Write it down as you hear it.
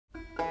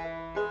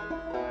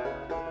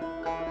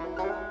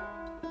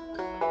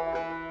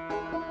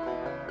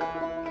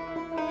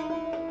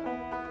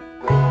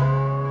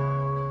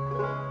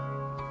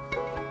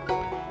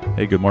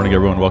Hey, good morning,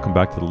 everyone. Welcome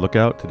back to The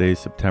Lookout. Today's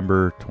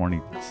September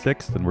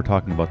 26th, and we're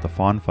talking about the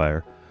Fawn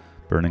Fire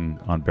burning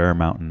on Bear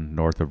Mountain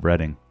north of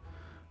Redding.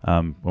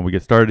 When we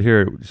get started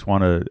here, we just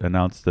want to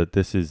announce that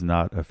this is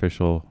not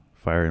official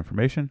fire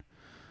information.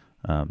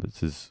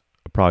 This is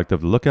a product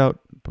of The Lookout,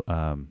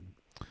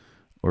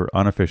 or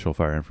unofficial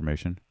fire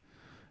information.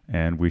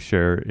 And we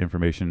share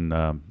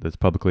information that's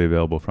publicly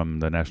available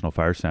from the National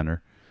Fire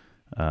Center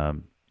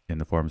in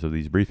the forms of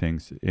these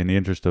briefings in the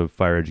interest of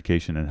fire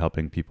education and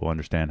helping people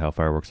understand how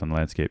fire works on the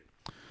landscape.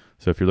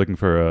 So if you're looking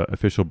for an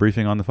official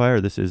briefing on the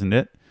fire, this isn't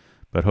it,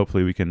 but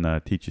hopefully we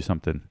can teach you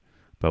something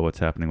about what's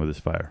happening with this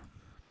fire.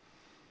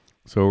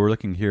 So we're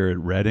looking here at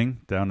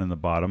Redding down in the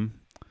bottom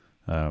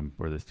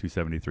where this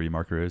 273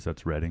 marker is.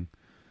 That's Redding.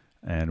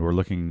 And we're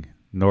looking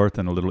north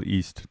and a little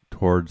east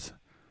towards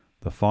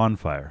the Fawn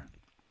Fire.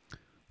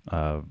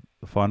 The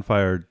Fawn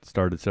Fire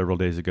started several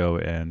days ago,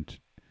 and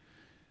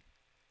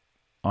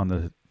on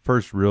the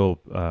first real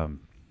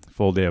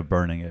full day of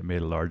burning, it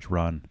made a large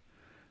run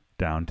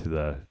down to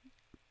the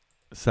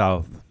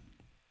south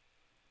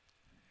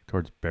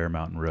towards Bear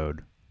Mountain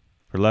Road.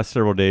 For the last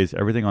several days,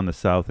 everything on the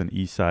south and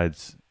east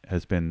sides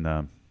has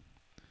been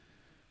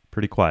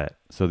pretty quiet.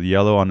 So the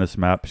yellow on this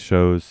map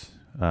shows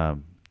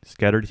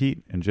scattered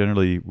heat, and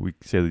generally we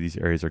say that these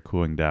areas are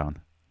cooling down.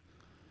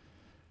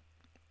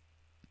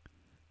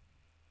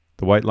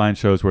 The white line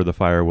shows where the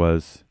fire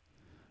was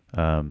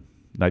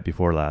night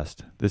before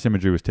last. This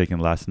imagery was taken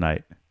last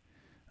night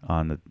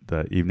on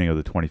the evening of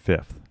the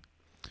 25th.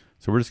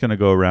 So we're just going to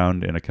go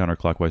around in a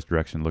counterclockwise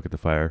direction, look at the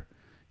fire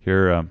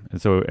here.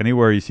 And so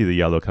anywhere you see the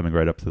yellow coming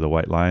right up to the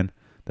white line,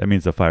 that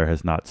means the fire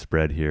has not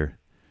spread here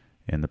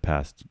in the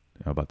past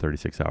about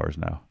 36 hours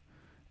now.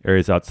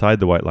 Areas outside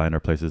the white line are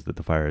places that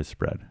the fire has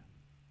spread.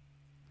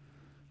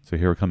 So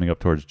here we're coming up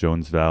towards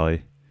Jones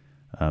Valley.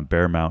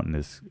 Bear Mountain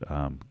is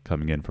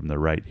coming in from the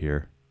right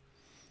here.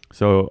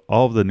 So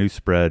all of the new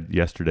spread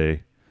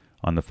yesterday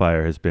on the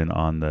fire has been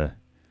on the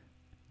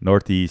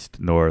northeast,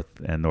 north,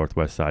 and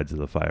northwest sides of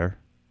the fire.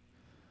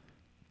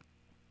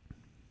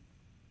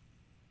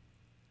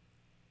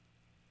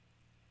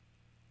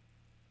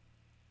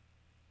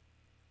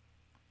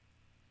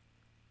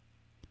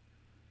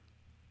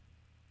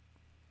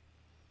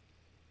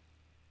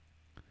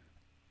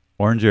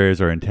 Orange areas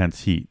are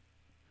intense heat.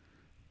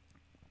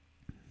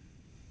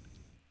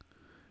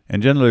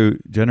 And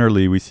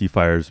generally we see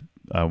fires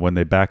when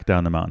they back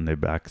down the mountain, they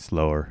back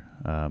slower.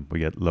 We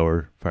get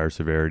lower fire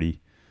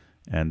severity,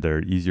 and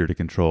they're easier to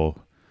control.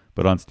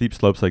 But on steep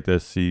slopes like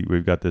this, see,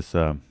 we've got this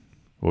what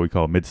we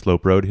call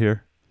mid-slope road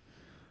here.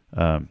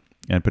 And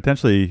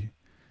potentially,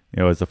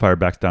 as the fire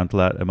backs down to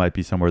that, it might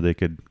be somewhere they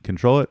could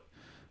control it.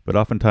 But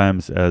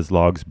oftentimes, as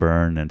logs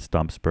burn and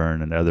stumps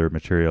burn and other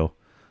material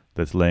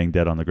that's laying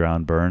dead on the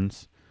ground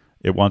burns,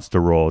 it wants to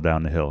roll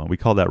down the hill. And we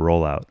call that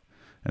rollout.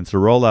 And so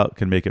rollout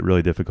can make it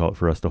really difficult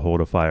for us to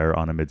hold a fire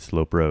on a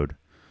mid-slope road.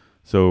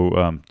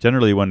 So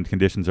generally when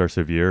conditions are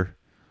severe,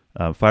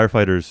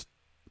 firefighters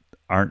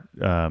aren't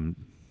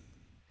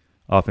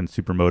often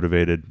super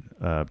motivated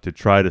to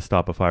try to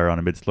stop a fire on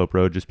a mid-slope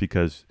road just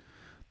because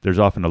there's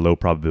often a low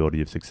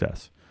probability of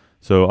success.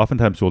 So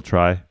oftentimes we'll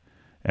try,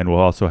 and we'll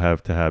also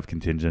have to have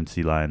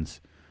contingency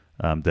lines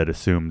that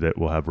assume that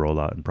we'll have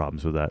rollout and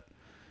problems with that.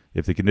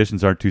 If the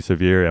conditions aren't too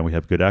severe and we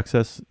have good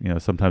access,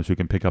 sometimes we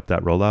can pick up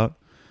that rollout.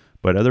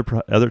 But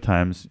other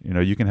times,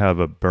 you can have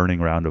a burning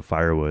round of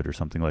firewood or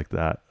something like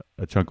that,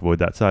 a chunk of wood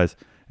that size,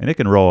 and it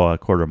can roll a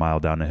quarter mile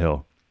down a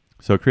hill.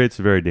 So it creates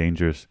a very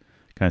dangerous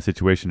kind of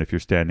situation if you're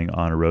standing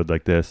on a road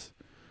like this,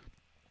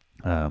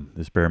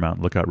 this Bear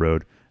Mountain Lookout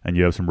Road, and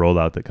you have some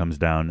rollout that comes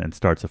down and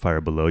starts a fire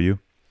below you.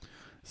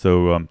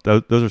 So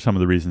those are some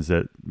of the reasons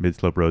that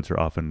mid-slope roads are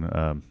often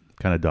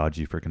kind of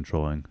dodgy for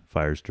controlling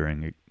fires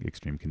during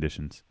extreme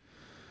conditions.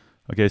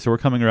 Okay, so we're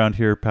coming around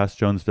here past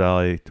Jones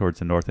Valley towards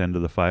the north end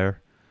of the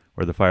fire,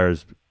 where the fire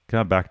is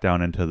kind of back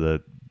down into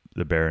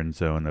the barren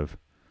zone of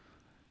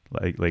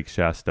Lake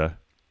Shasta.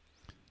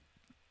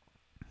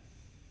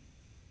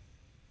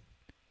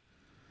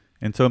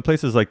 And so in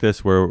places like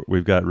this where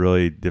we've got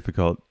really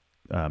difficult,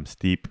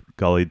 steep,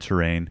 gullied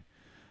terrain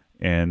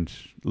and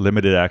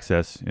limited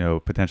access,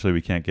 potentially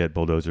we can't get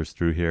bulldozers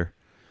through here.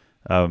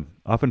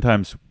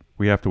 Oftentimes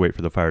we have to wait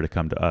for the fire to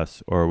come to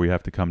us, or we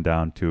have to come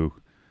down to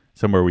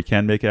somewhere we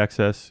can make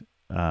access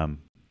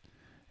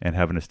and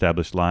have an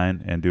established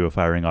line and do a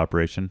firing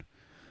operation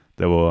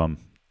that will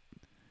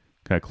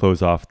kind of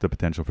close off the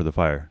potential for the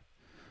fire.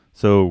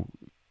 So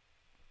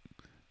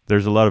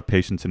there's a lot of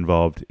patience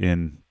involved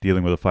in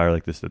dealing with a fire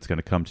like this that's going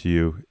to come to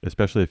you,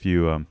 especially if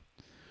you,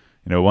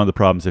 one of the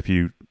problems if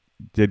you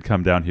did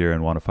come down here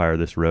and want to fire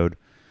this road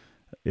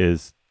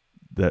is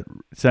that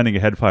sending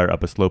a head fire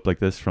up a slope like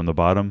this from the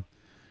bottom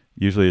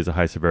usually is a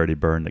high severity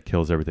burn that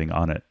kills everything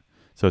on it.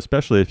 So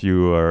especially if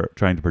you are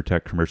trying to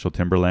protect commercial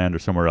timberland or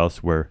somewhere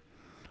else where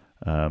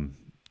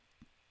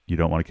you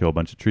don't want to kill a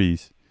bunch of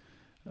trees,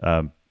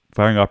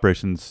 firing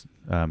operations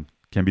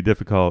can be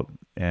difficult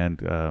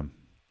and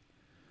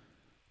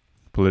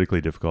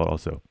politically difficult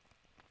also.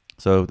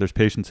 So there's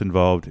patience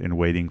involved in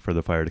waiting for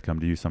the fire to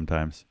come to you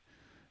sometimes.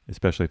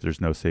 especially if there's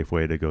no safe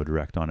way to go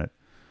direct on it.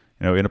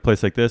 In a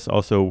place like this,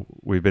 also,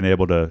 we've been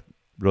able to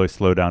really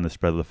slow down the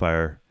spread of the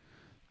fire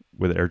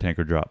with air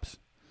tanker drops.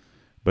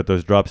 But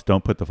those drops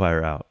don't put the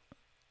fire out.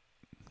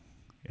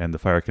 And the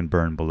fire can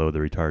burn below the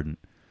retardant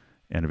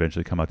and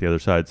eventually come out the other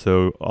side.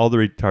 So all the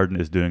retardant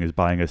is doing is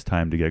buying us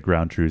time to get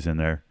ground crews in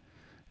there,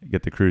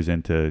 get the crews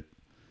into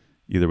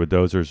either with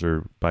dozers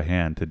or by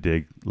hand to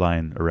dig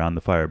line around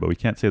the fire. But we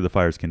can't say the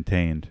fire is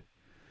contained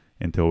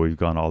until we've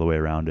gone all the way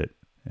around it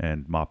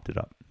and mopped it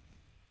up.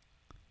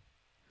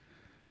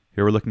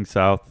 Here we're looking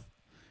south.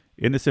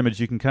 In this image,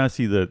 you can kind of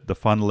see the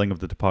funneling of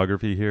the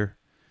topography here.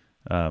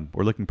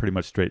 We're looking pretty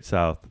much straight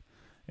south.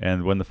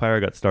 And when the fire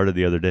got started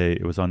the other day,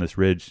 it was on this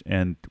ridge,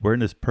 and we're in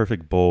this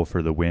perfect bowl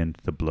for the wind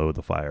to blow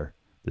the fire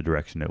the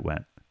direction it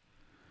went.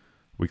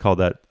 We call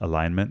that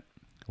alignment,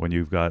 when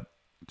you've got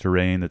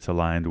terrain that's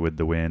aligned with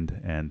the wind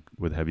and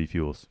with heavy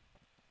fuels.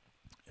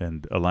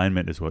 And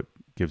alignment is what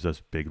gives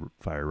us big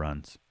fire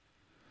runs.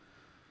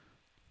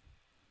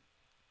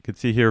 You can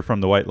see here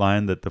from the white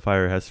line that the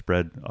fire has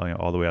spread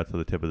all the way out to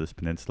the tip of this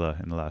peninsula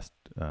in the last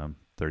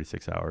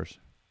 36 hours.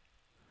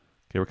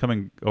 Okay, we're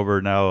coming over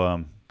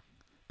now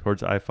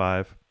towards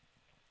I-5.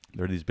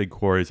 There are these big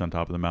quarries on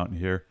top of the mountain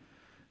here,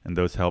 and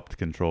those help to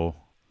control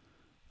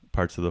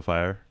parts of the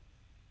fire.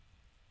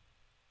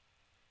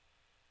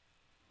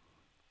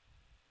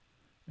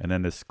 And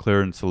then this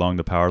clearance along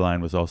the power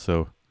line was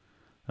also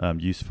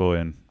useful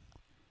in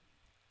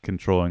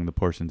controlling the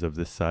portions of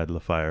this side of the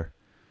fire.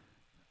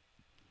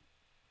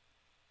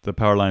 The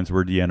power lines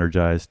were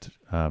de-energized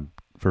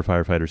for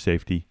firefighter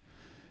safety,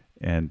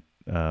 and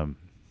that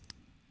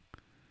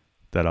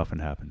often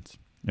happens.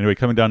 Anyway,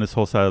 coming down this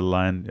whole side of the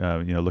line,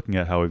 looking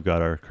at how we've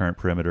got our current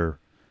perimeter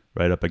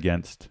right up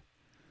against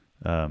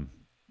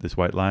this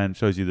white line,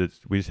 shows you that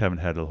we just haven't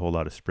had a whole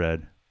lot of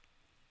spread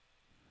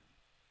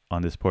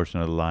on this portion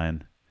of the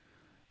line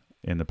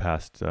in the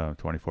past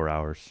 24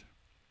 hours.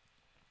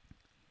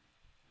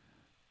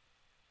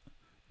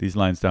 These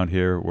lines down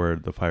here where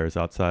the fire is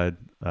outside,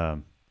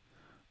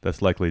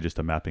 that's likely just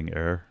a mapping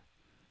error.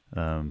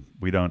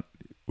 We don't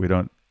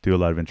do a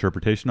lot of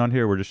interpretation on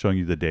here. We're just showing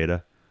you the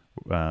data.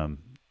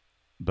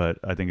 But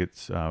I think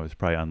it's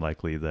probably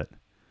unlikely that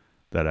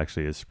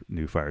actually is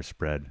new fire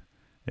spread.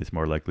 It's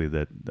more likely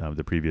that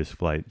the previous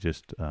flight,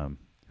 just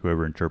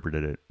whoever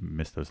interpreted it,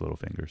 missed those little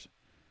fingers.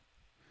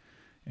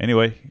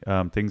 Anyway,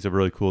 things have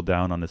really cooled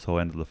down on this whole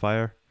end of the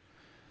fire.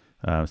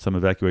 Some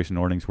evacuation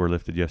warnings were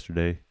lifted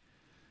yesterday.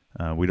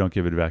 We don't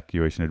give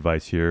evacuation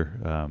advice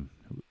here.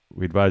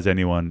 We advise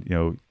anyone,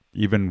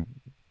 even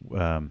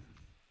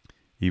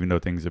though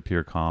things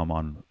appear calm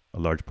on a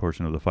large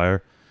portion of the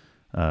fire,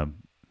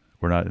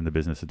 we're not in the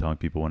business of telling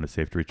people when it's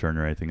safe to return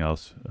or anything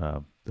else.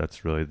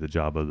 That's really the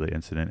job of the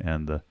incident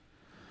and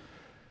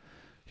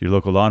your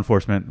local law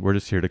enforcement. We're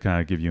just here to kind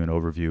of give you an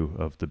overview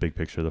of the big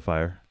picture of the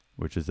fire,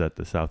 which is that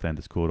the south end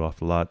has cooled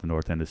off a lot. The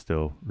north end is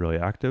still really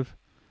active.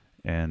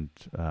 And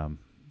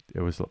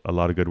it was a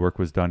lot of good work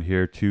was done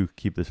here to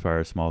keep this fire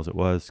as small as it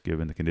was,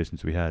 given the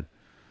conditions we had.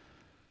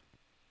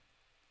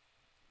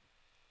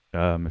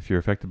 If you're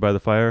affected by the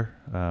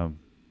fire,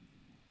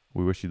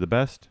 we wish you the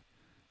best.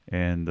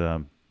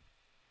 And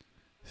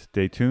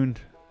stay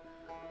tuned.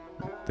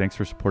 Thanks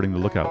for supporting the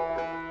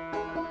Lookout.